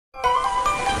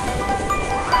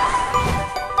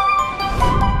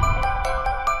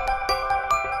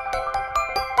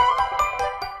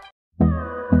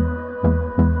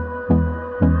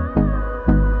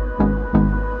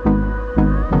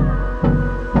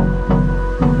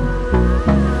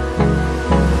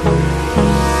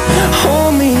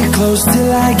close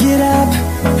till I get up.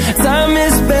 Time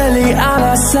is barely on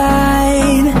our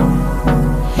side.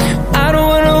 I don't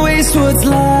wanna waste what's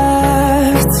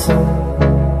left.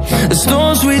 The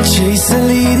storms we chase are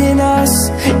leading us,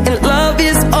 and love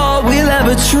is all we'll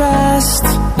ever trust.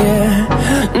 Yeah,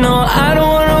 no, I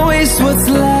don't wanna waste what's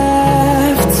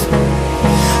left.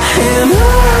 And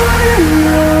on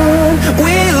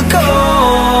we'll go,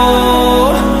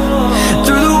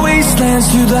 through the wastelands,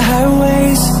 through the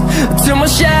highways, till my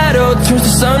shadow turns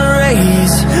to sun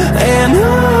rays. And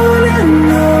on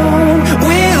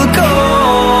we'll go,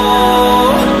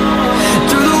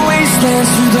 through the wastelands,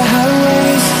 through the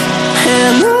highways,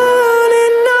 and on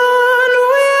we'll go.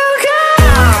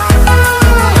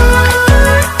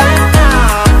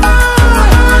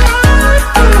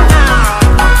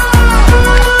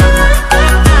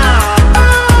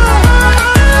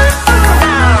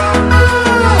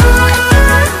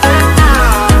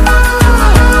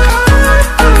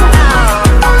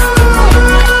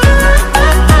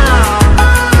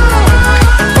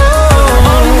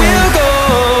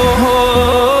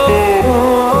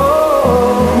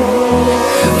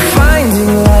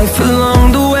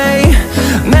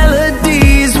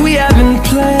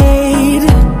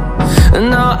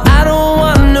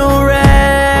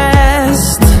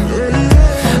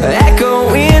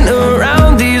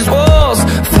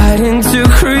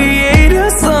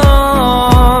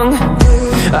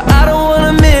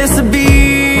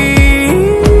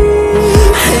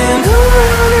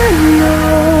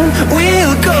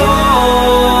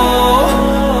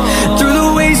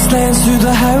 Through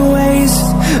the highways,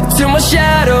 till my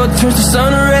shadow turns to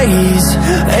sun rays.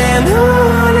 And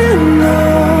on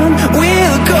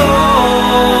we'll go,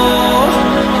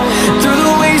 through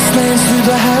the wastelands, through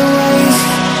the highways,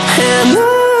 and on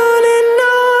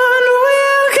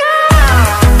we'll go.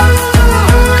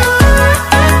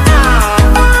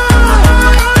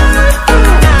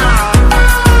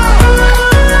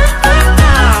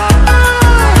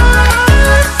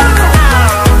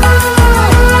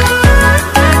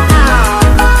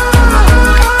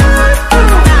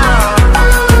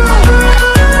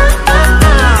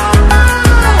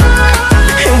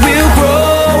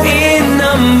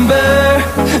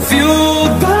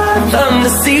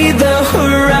 See the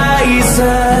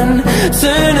horizon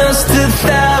turn us to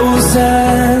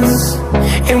thousands,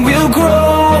 and we'll grow